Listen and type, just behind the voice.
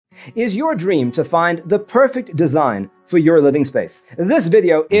Is your dream to find the perfect design for your living space? This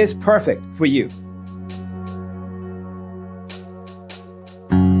video is perfect for you.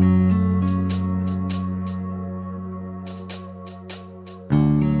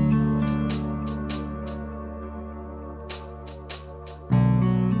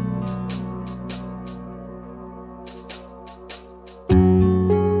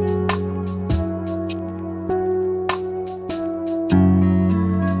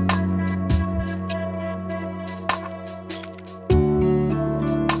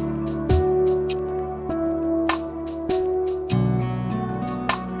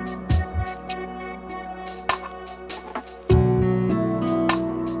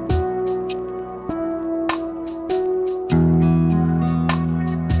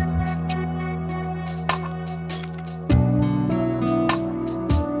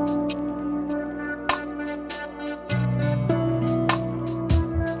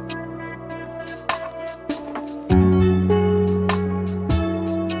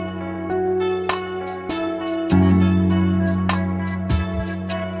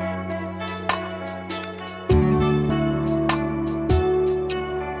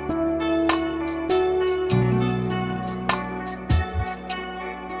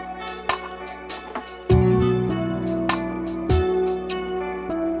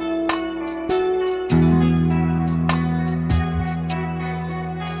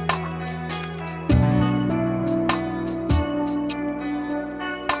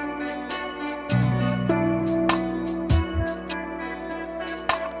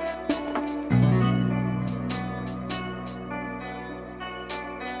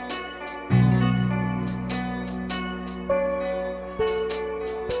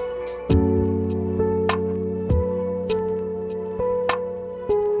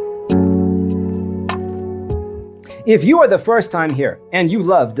 If you are the first time here and you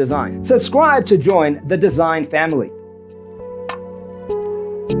love design, subscribe to join the design family.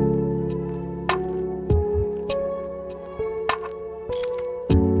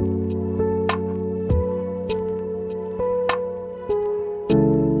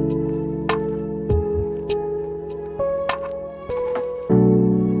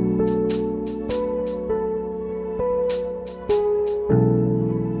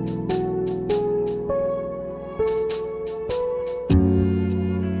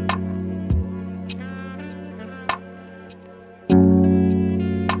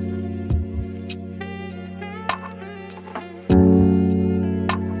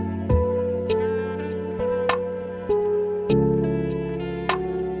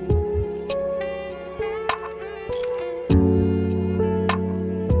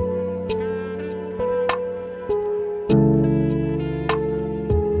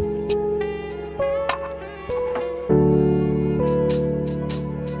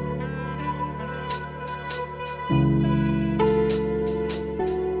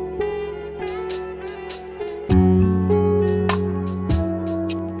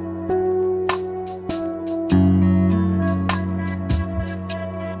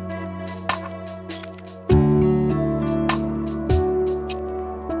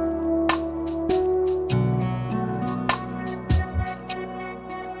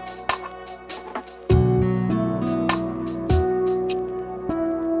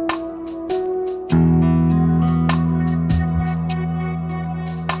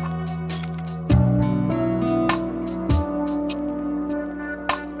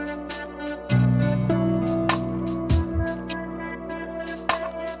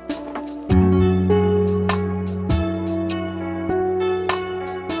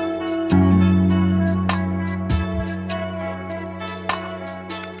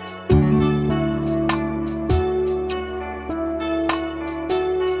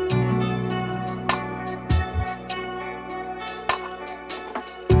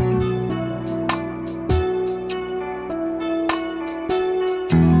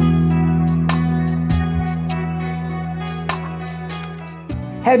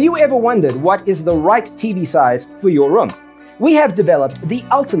 Have you ever wondered what is the right TV size for your room? We have developed the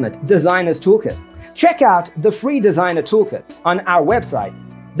ultimate designer's toolkit. Check out the free designer toolkit on our website,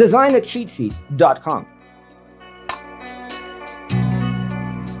 designercheatsheet.com.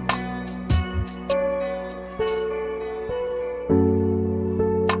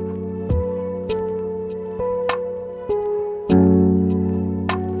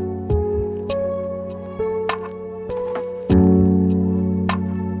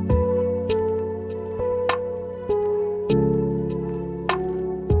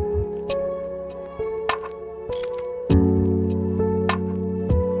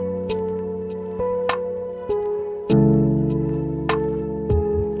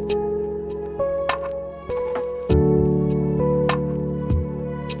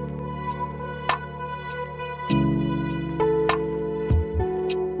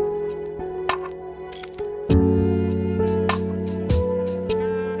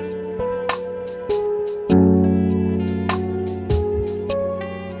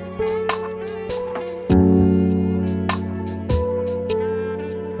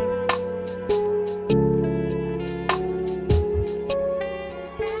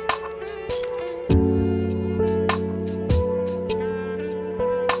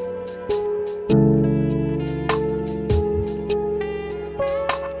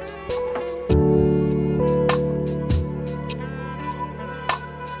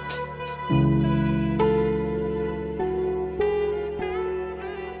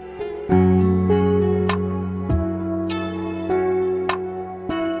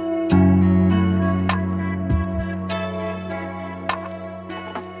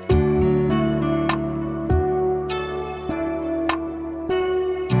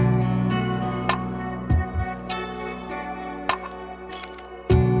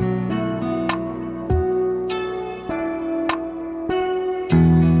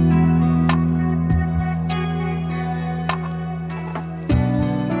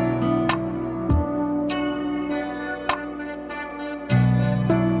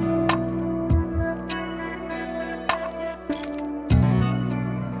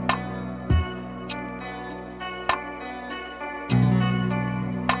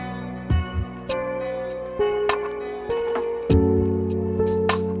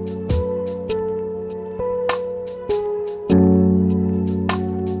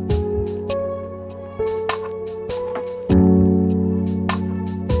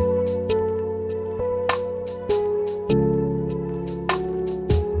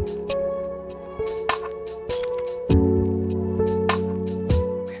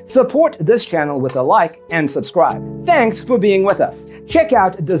 Support this channel with a like and subscribe. Thanks for being with us. Check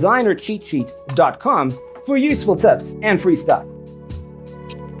out designercheatsheet.com for useful tips and free stuff.